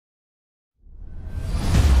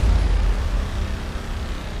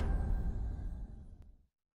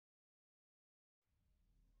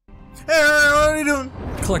Hey, what are you doing?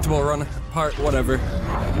 Collectible run part, whatever.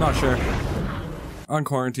 Not sure. On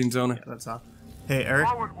quarantine zone. Yeah, that's all. Hey, Eric,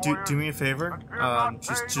 do me a favor.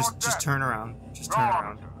 Just turn around. Just turn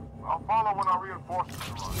around. I'll follow when our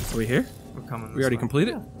reinforcements arrive. Are we here? We're coming. We already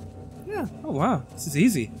completed? Yeah. Oh wow, this is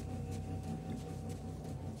easy.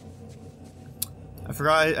 I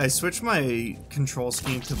forgot I switched my control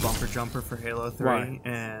scheme to bumper jumper for Halo 3, Why?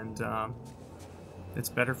 and it's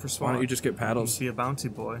better for SWAT. Why don't you just get paddles? Just be a bounty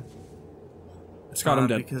boy. Scott, I'm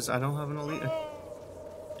dead. Because I don't have an elite.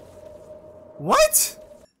 What?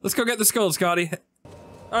 Let's go get the skull, Scotty.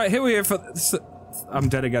 Alright, here we are for this. I'm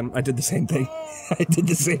dead again. I did the same thing. I did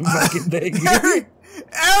the same fucking thing. Eric!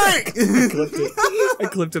 Eric! I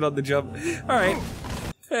clipped it on the jump. Alright.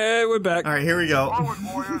 Hey, we're back. Alright, here we go. Forward,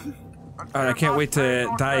 warriors. Alright, I can't wait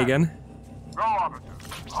to die again. Go,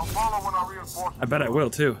 officers. I'll follow when our reinforcements I bet I will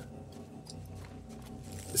too.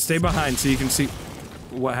 Stay behind so you can see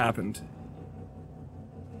what happened.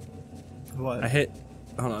 What? I hit.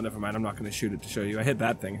 Hold on, never mind. I'm not going to shoot it to show you. I hit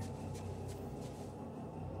that thing.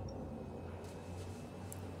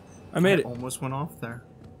 I made it. Almost went off there.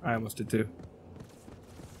 I almost did too.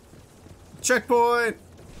 Checkpoint!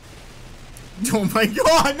 Oh my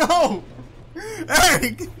god, no!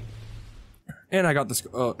 Eric! And I got the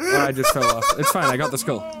skull. Oh, I just fell off. It's fine. I got the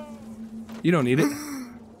skull. You don't need it.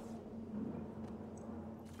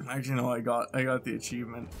 Actually, no, I got the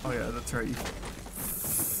achievement. Oh yeah, that's right. You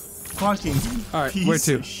fucking Alright, piece where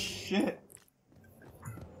to? of shit.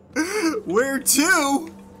 Where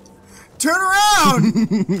to? Turn around!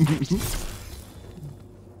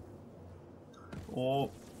 Oh,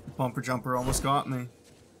 bumper jumper almost got me.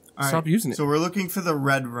 All Stop using it. So we're looking for the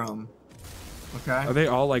red room. Okay. Are they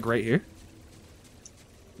all like right here?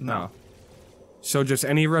 No. So just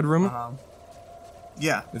any red room?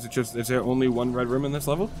 Yeah. Is there only one red room in this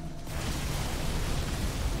level?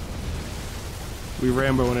 We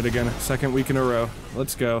Ramboing it again. Second week in a row.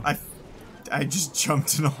 Let's go. I just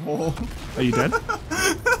jumped in a hole. Are you dead?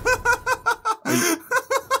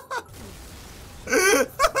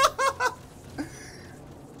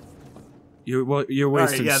 You're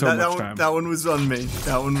wasting yeah, so much time. That one was on me.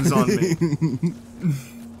 That one was on me.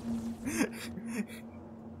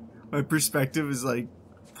 My perspective is like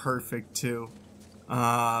perfect too.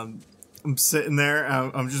 I'm sitting there,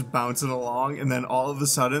 I'm just bouncing along, and then all of a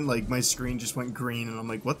sudden, like, my screen just went green, and I'm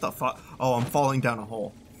like, what the fuck? Oh, I'm falling down a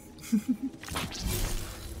hole.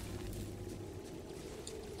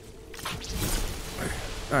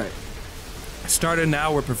 Alright. Started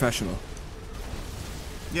now, we're professional.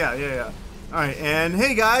 Yeah. Alright, and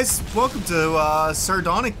hey guys, welcome to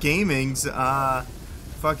Sardonic Gaming's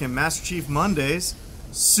fucking Master Chief Mondays.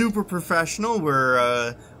 Super professional.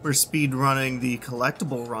 We're speed running the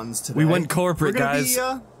collectible runs today. We went corporate, guys.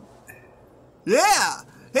 Yeah!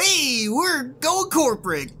 Hey, we're going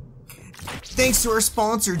corporate! Thanks to our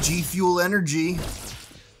sponsor, G Fuel Energy.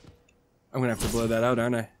 I'm gonna have to blow that out,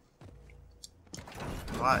 aren't I?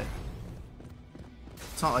 Why?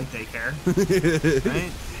 It's not like they care.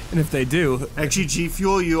 Right? And if they do... Actually, G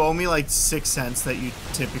Fuel, you owe me like 6 cents that you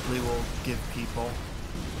typically will give people.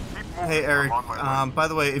 Hey Eric, by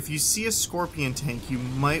the way, if you see a scorpion tank, you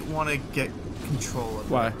might want to get control of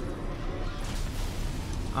it. Why?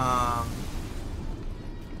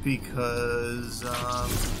 Because,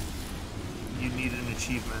 you need an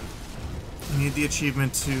achievement. You need the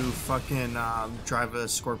achievement to fucking, drive a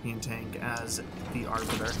scorpion tank as the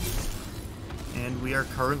Arbiter. And we are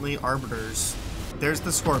currently Arbiters. There's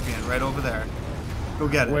the scorpion, right over there. Go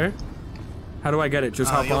get it. Where? How do I get it? Just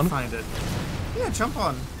hop you'll on? Find it. Yeah, jump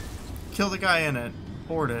on. Kill the guy in it.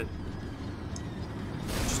 Board it.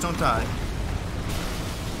 Just don't die.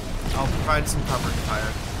 I'll provide some cover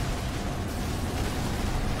fire.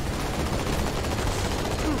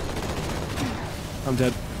 I'm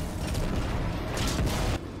dead.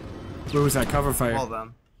 Where was that cover fire? All of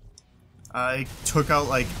them. I took out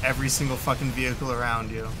like every single fucking vehicle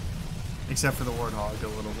around you. Except for the Warthog a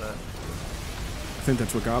little bit. I think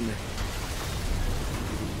that's what got me.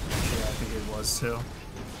 Yeah, I think it was too.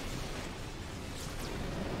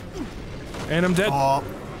 And I'm dead. Oh.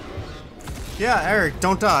 Yeah, Eric,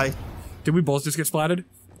 don't die. Did we both just get splattered?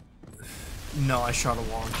 No, I shot a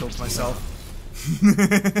wall and killed myself. And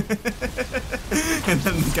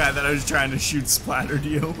then the guy that I was trying to shoot splattered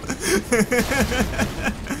you.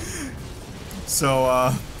 So,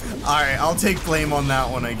 alright, I'll take blame on that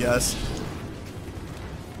one, I guess.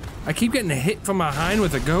 I keep getting hit from behind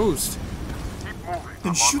with a ghost.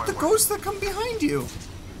 Then shoot the ghosts that come behind you.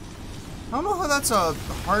 I don't know how that's a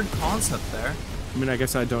hard concept there. I mean, I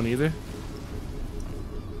guess I don't either.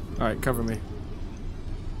 Alright, cover me.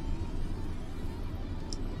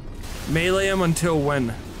 Melee him until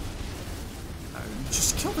when?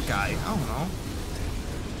 Just kill the guy. I don't know.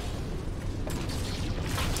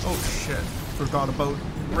 Oh shit. Forgot about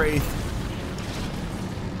Wraith.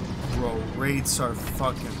 Bro, Wraiths are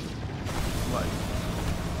fucking, like,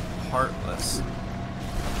 heartless.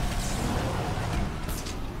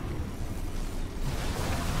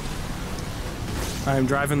 I'm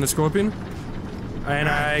driving the Scorpion. And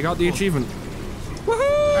I got the achievement. Woohoo!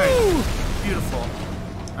 Alright, beautiful.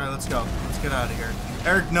 Alright, let's go. Let's get out of here.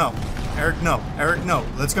 Eric, no. Eric, no. Eric, no.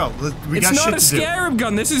 Let's go. We got shit to do. It's not a scarab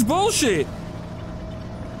gun. This is bullshit.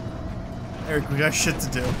 Eric, we got shit to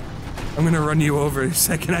do. I'm gonna run you over the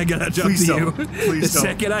second I catch up to you. Please the don't.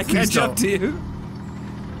 second I Please catch up to you.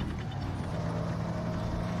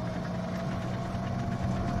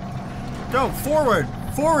 Go, forward!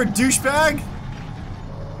 Forward, douchebag!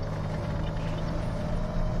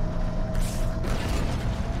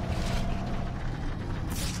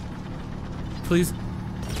 Please.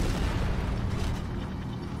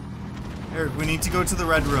 Eric, we need to go to the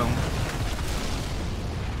red room.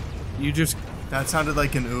 You just... That sounded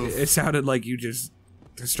like an oof. It sounded like you just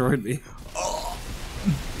destroyed me. All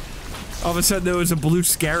of a sudden there was a blue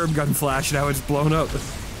scarab gun flash, now it's blown up.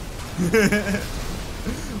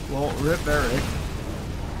 Well, rip Eric.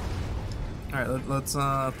 Alright, let's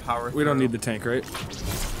power through. We don't need the tank, right?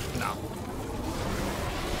 No.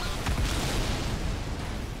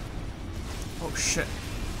 Oh shit.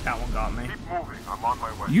 That one got me. Keep moving. I'm on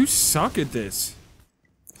my way. You suck at this.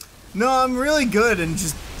 No, I'm really good and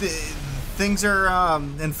just things are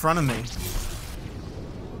in front of me.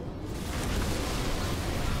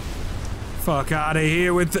 Fuck out of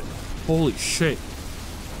here with the... Holy shit.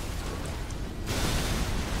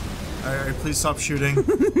 Alright, please stop shooting.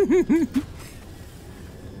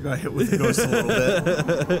 Got hit with the ghost a little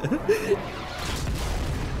bit.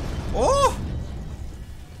 Oh!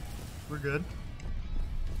 We're good.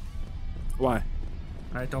 Why?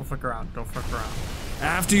 Alright, don't fuck around. Don't fuck around.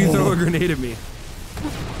 After you throw a grenade at me.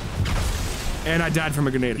 And I died from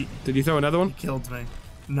a grenade. Did you throw another one? Killed me.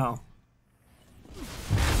 No.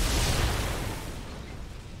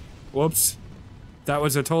 Whoops. That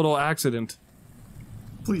was a total accident.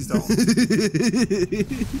 Please don't.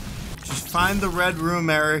 Just find the red room,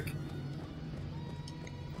 Eric.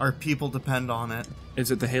 Our people depend on it.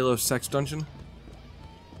 Is it the Halo sex dungeon?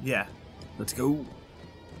 Yeah. Let's go.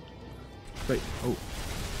 Wait, oh.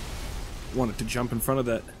 Wanted to jump in front of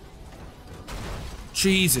that.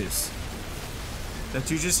 Jesus. That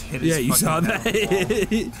you just hit his Yeah, you saw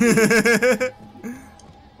fucking that.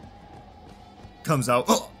 Comes out.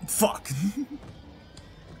 Oh, fuck.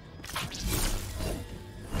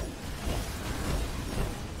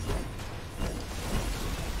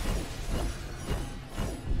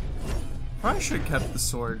 Probably should have kept the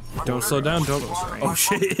sword. Don't slow down, don't. Oh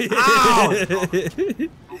shit. Ow! Do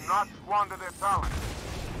not squander their talent.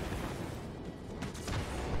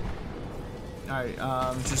 Alright,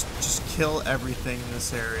 just kill everything in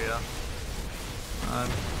this area.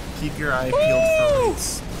 Keep your eye peeled for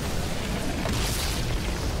wraiths.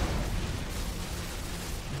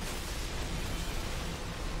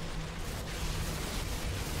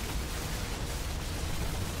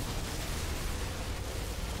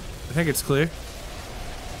 I think it's clear.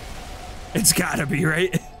 It's gotta be,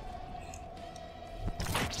 right?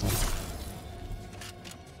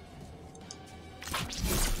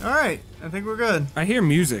 Alright, I think we're good. I hear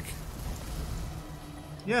music.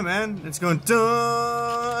 Yeah, man, it's going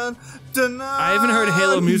dun dun. I haven't heard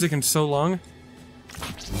Halo music in so long.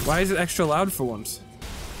 Why is it extra loud for once?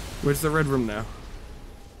 Where's the red room now?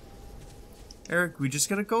 Eric, we just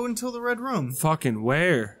gotta go until the red room. Fucking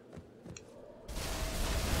where?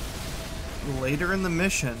 Later in the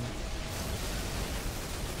mission.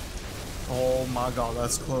 Oh my god,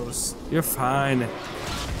 that's close. You're fine.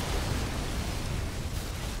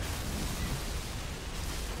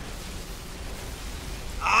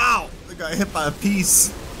 Ow! I got hit by a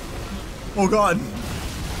piece. Oh god.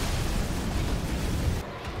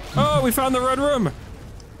 Oh, we found the red room.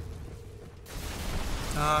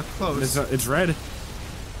 Close. It's red.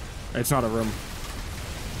 It's not a room.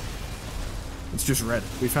 It's just red.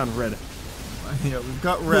 We found red. Yeah, we've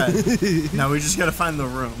got red. Now we just gotta find the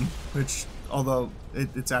room, which, although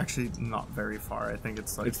it's actually not very far. I think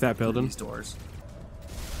it's like It's that building? these doors.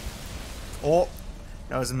 Oh,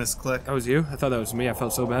 that was a misclick. That was you? I thought that was me. I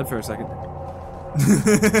felt so bad for a second. All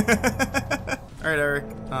right, Eric.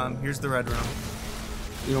 Here's the red room.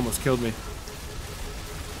 You almost killed me.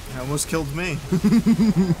 You almost killed me.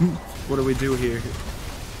 What do we do here?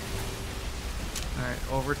 All right,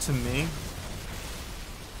 over to me.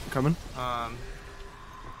 Coming?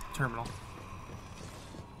 Terminal.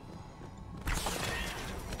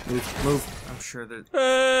 Move. I'm sure that.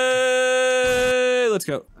 Hey, let's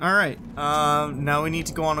go. All right. Now we need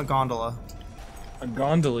to go on a gondola. A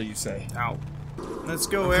gondola, you say? Ow. Let's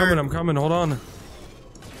go, I'm Eric. coming. Hold on.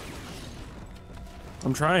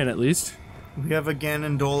 I'm trying, at least. We have a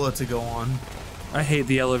Ganondola to go on. I hate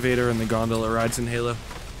the elevator and the gondola rides in Halo.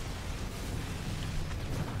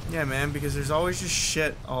 Yeah, man, because there's always just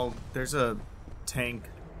shit. Oh, there's a tank.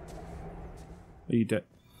 Are you dead?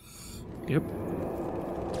 Yep.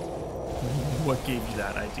 What gave you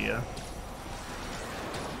that idea?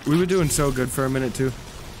 We were doing so good for a minute, too.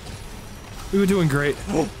 We were doing great.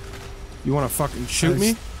 You wanna fucking shoot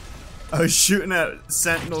me? I was shooting at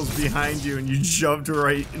sentinels behind you and you jumped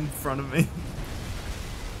right in front of me.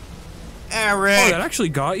 Eric! Oh, that actually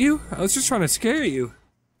got you? I was just trying to scare you.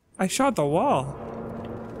 I shot the wall.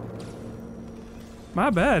 My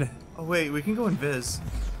bad. Oh wait, we can go invis.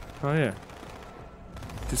 Oh yeah.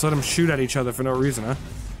 Just let them shoot at each other for no reason, huh?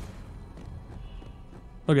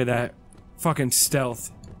 Look at that. Fucking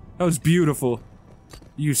stealth. That was beautiful.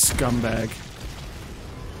 You scumbag.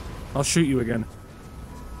 I'll shoot you again.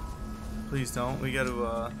 Please don't. We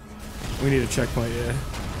gotta, We need a checkpoint, yeah.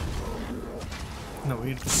 No,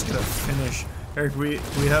 we just gotta finish. Eric, we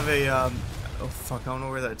have a, oh fuck, I don't know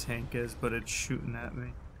where that tank is, but it's shooting at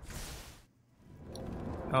me.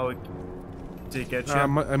 Oh, did it get you? I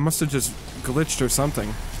must have just glitched or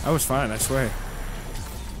something. I was fine, I swear.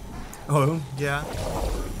 Oh, yeah.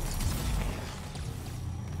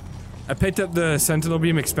 I picked up the sentinel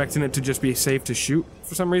beam expecting it to just be safe to shoot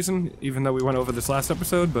for some reason, even though we went over this last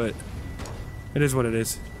episode, but it is what it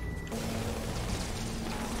is.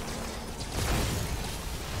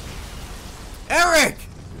 Eric!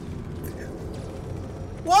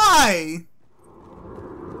 Why?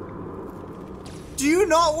 Do you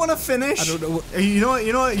not want to finish? I don't know what- You know what?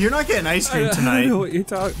 You know what? You're not getting ice cream I tonight. don't know what you're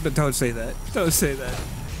talking, but don't say that. Don't say that.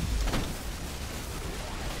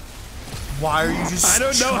 Why are you just I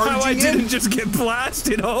don't know how I charging in? didn't just get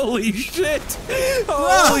blasted. Holy shit!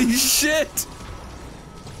 Holy shit!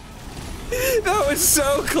 That was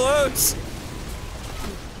so close.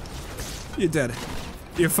 You're dead.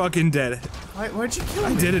 You're fucking dead. Why'd you kill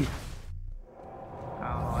me? I didn't.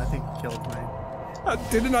 Oh, I think you killed me. How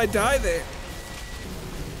didn't I die there?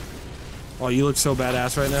 Oh, you look so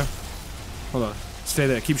badass right now. Hold on. Stay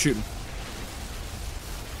there. Keep shooting.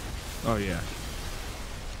 Oh, yeah.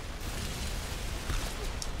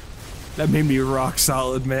 That made me rock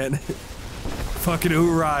solid, man. Fucking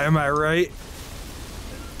hoorah, am I right?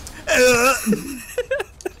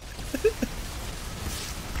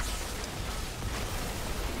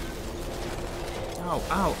 Ow,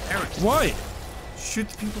 ow, Eric. Why? Shoot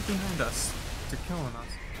the people behind us. They're killing us.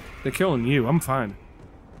 They're killing you. I'm fine.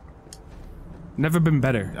 Never been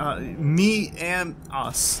better. Me and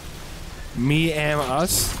us. Me and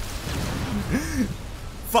us?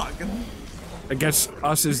 Fuck. I guess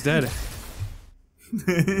us is dead.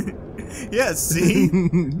 Yeah, see?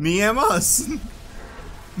 Me and us.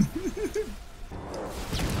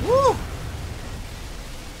 Woo!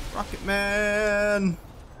 Rocket Man.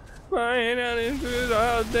 Flying out into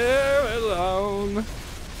out there alone.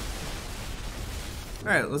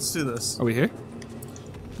 Alright, let's do this. Are we here?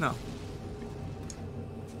 No.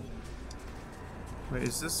 Wait,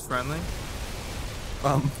 is this friendly?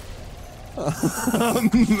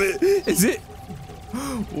 Is it?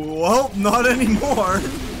 Well, not anymore.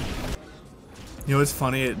 You know what's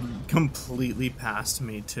funny? It completely passed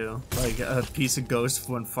me too. Like a piece of ghost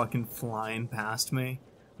went fucking flying past me.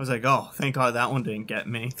 I was like, oh, thank God that one didn't get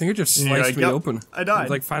me. I think it just And you're sliced like, me "Yep, open. I died." It's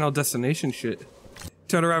like Final Destination shit.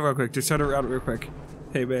 Turn around real quick. Just turn around real quick.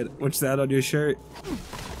 Hey man, what's that on your shirt?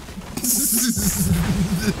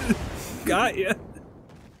 Got ya.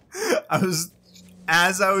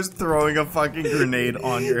 As I was throwing a fucking grenade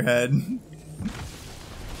on your head.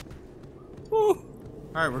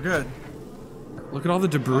 Alright, we're good. Look at all the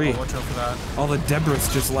debris. Oh, watch out for that. All the debris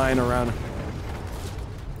just lying around.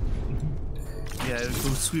 Yeah, go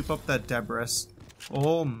sweep up that debris.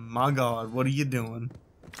 Oh my God, what are you doing?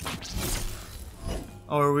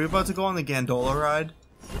 Oh, are we about to go on the gondola ride?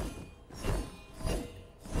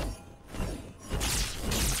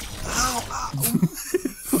 Ow, ow.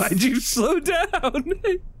 Why'd you slow down?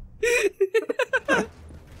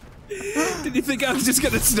 Did you think I was just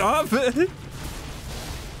gonna stop?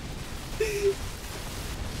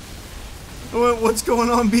 What's going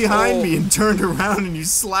on behind me? And turned around and you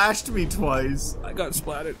slashed me twice. I got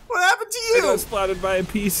splattered. What happened to I you? got splattered by a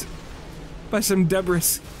piece. By some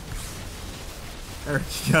debris. Eric,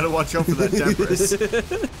 you gotta watch out for that debris.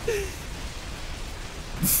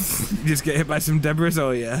 You just get hit by some debris?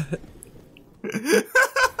 Oh yeah.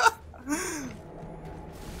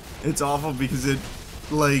 It's awful because it,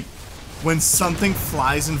 like, when something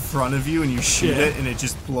flies in front of you and you shoot it and it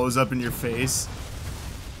just blows up in your face.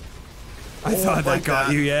 I thought that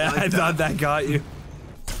got you, yeah. I thought that got you.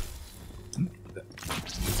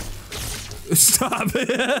 Stop it.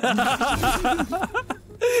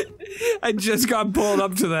 I just got pulled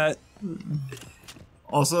up to that.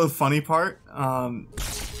 Also, the funny part,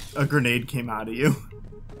 a grenade came out of you.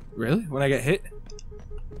 Really? When I get hit?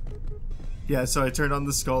 Yeah, so I turned on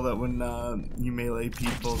the skull that when you melee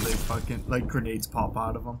people, they fucking, like, grenades pop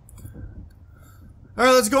out of them.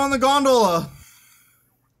 Alright, let's go on the gondola!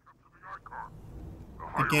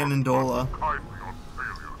 The Ganondola.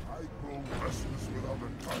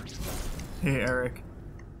 Hey, Eric.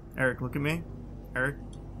 Eric, look at me. Eric,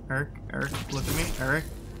 look at me.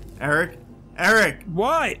 Eric!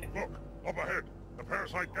 Why? Look, up ahead. The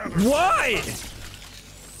parasite gathers. Why?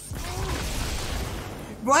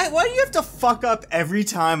 Why do you have to fuck up every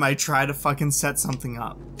time I try to fucking set something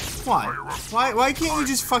up? Why? Why can't you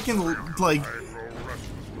just fucking, like...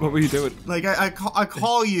 What were you doing? Like, I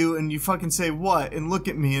call you and you fucking say what and look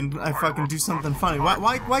at me and I fucking do something funny.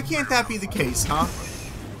 Why can't that be the case, huh?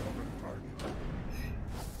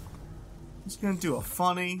 Just gonna do a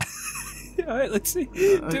funny... Alright, let's see.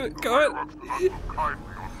 Do it, go on.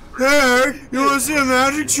 Hey, you wanna see a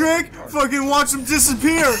magic trick? Fucking watch him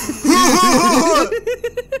disappear!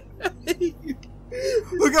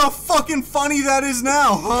 Look how fucking funny that is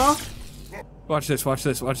now, huh? Watch this, watch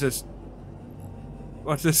this, watch this.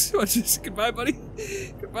 Watch this, watch this. Goodbye, buddy.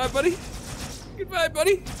 Goodbye, buddy. Goodbye,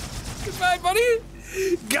 buddy. Goodbye, buddy.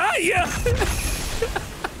 Got ya!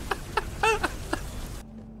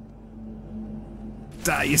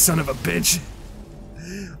 Die, you son of a bitch.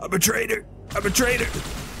 I'm a traitor. I'm a traitor.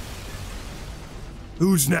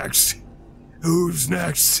 Who's next? Who's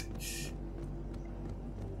next?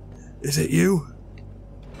 Is it you?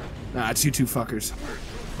 Nah, it's you two fuckers.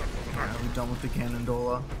 Alright, we're done with the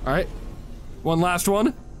Ganondola. Alright. One last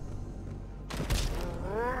one.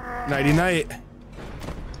 Nighty night.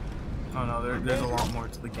 Oh no, there's a lot more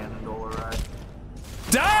to the Ganondola ride.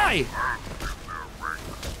 Die!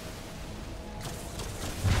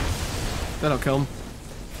 That'll kill him.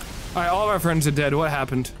 Alright, all of our friends are dead. What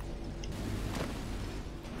happened?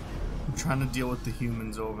 I'm trying to deal with the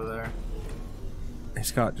humans over there. Hey,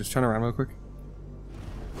 Scott, just turn around real quick.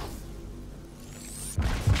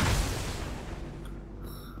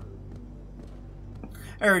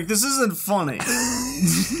 Eric, this isn't funny.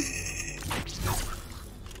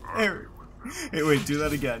 Eric. Hey, wait, do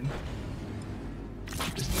that again.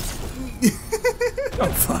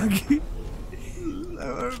 Oh, fuck.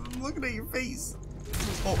 I'm looking at your face.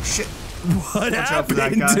 Oh, shit. What Watch out for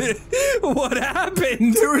that happened? guy. What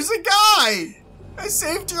happened? There was a guy! I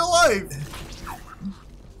saved your life!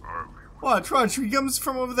 Watch, he comes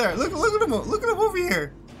from over there. Look at him over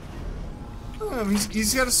here. Look at him,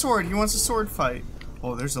 he's got a sword, he wants a sword fight.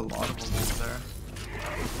 Oh, there's a lot of them over there.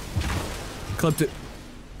 Clipped it.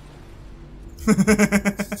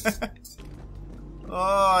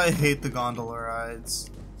 Oh, I hate the gondola rides.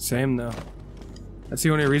 Same, though. That's the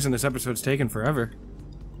only reason this episode's taken forever.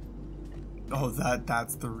 Oh,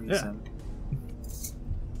 that's the reason.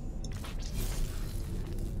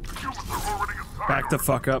 Yeah. Back the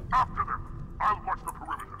fuck up. After them. I'll watch the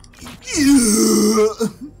perimeter.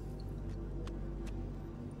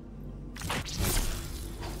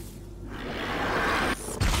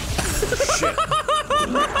 Shit.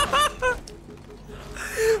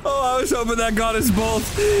 Oh, I was hoping that got us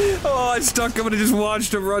both. Oh, I stuck him and I just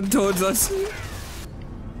watched him run towards us.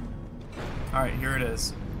 Alright, here it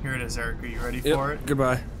is. Here it is, Eric. Are you ready for it?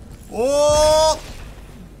 Goodbye. Oh!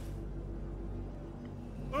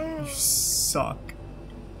 You suck.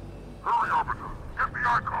 Hurry, Arbiter. Get the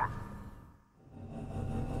icon.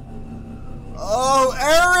 Oh,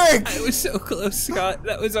 Eric! It was so close, Scott.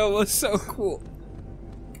 That was almost so cool.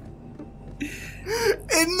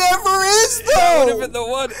 It never is, though! That would have been the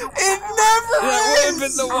one. It never That would have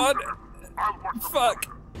is! been the one. Fuck.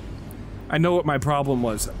 I know what my problem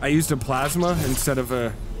was. I used a plasma instead of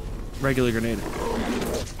a regular grenade.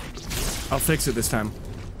 I'll fix it this time.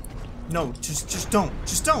 No, just don't.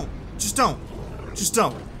 Just don't. Just don't. Just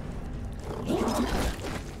don't.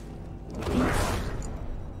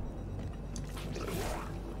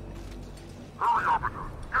 Hurry, Arbiter.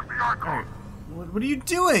 Get the icon. What are you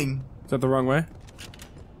doing? Is that the wrong way?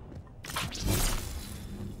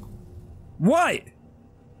 What?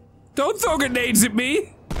 Don't throw grenades at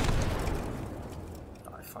me!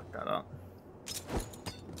 Oh, I fucked that up.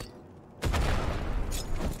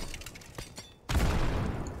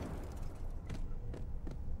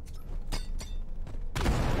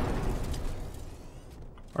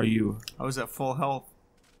 Are you I was at full health.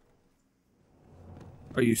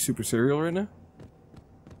 super cereal right now?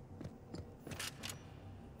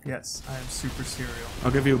 Yes, I am super cereal. I'll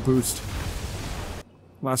give you a boost.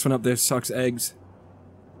 Last one up there sucks eggs.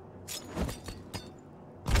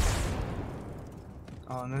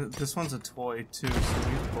 Oh, and this one's a toy too, so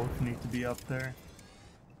we both need to be up there.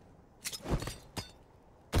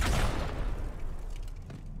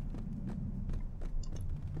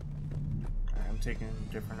 I'm taking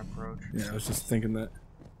a different approach. Yeah, I was just thinking that.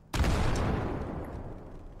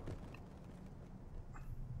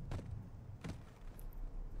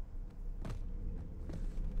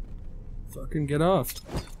 Fucking get off.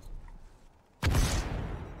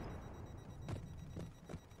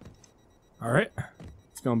 Alright.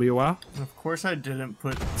 It's gonna be a while. And of course I didn't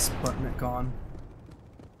put Sputnik on.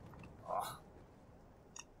 Oh,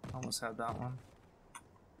 almost had that one.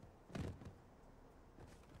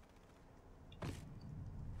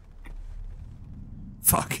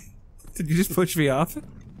 Fuck. Did you just push me off?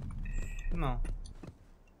 No.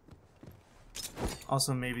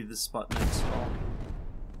 Also, maybe the Sputnik's fault.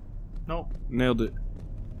 Nope. Nailed it.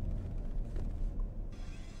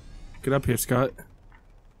 Get up here, Scott.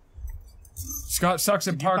 Scott sucks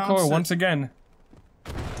at parkour once again.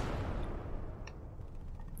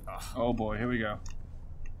 Oh boy, here we go.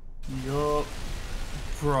 Yup.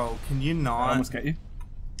 Bro, can you not? I almost get you.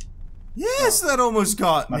 Yes, that almost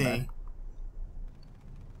got My me. bad.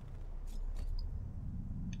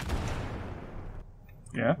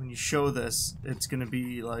 Yeah? When you show this, it's gonna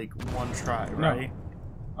be like one try, right? No.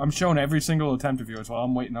 I'm showing every single attempt of yours while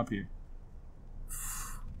I'm waiting up here.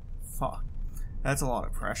 Fuck. That's a lot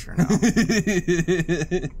of pressure now.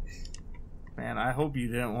 Man, I hope you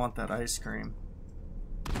didn't want that ice cream.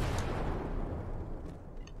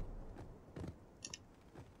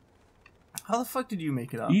 How the fuck did you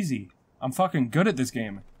make it up? Easy. I'm fucking good at this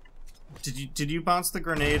game. Did you bounce the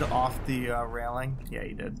grenade off the railing? Yeah,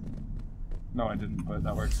 you did. No, I didn't, but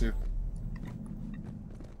that works too.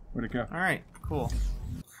 Where'd it go? Alright, cool.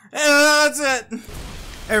 And that's it!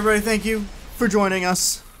 Everybody, thank you for joining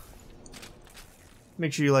us.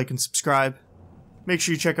 Make sure you like and subscribe. Make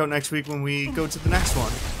sure you check out next week when we go to the next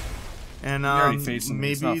one. And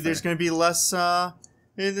maybe there's gonna be less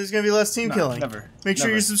team killing. Never. Make sure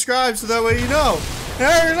Never. you subscribe so that way you know.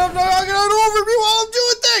 Hey, I'm not gonna over me while I'm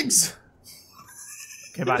doing things!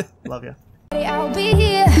 Okay, bye. Love ya. I'll be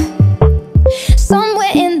here,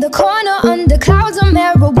 somewhere in the corner, under clouds of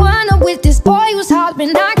marijuana, with this boy who's high.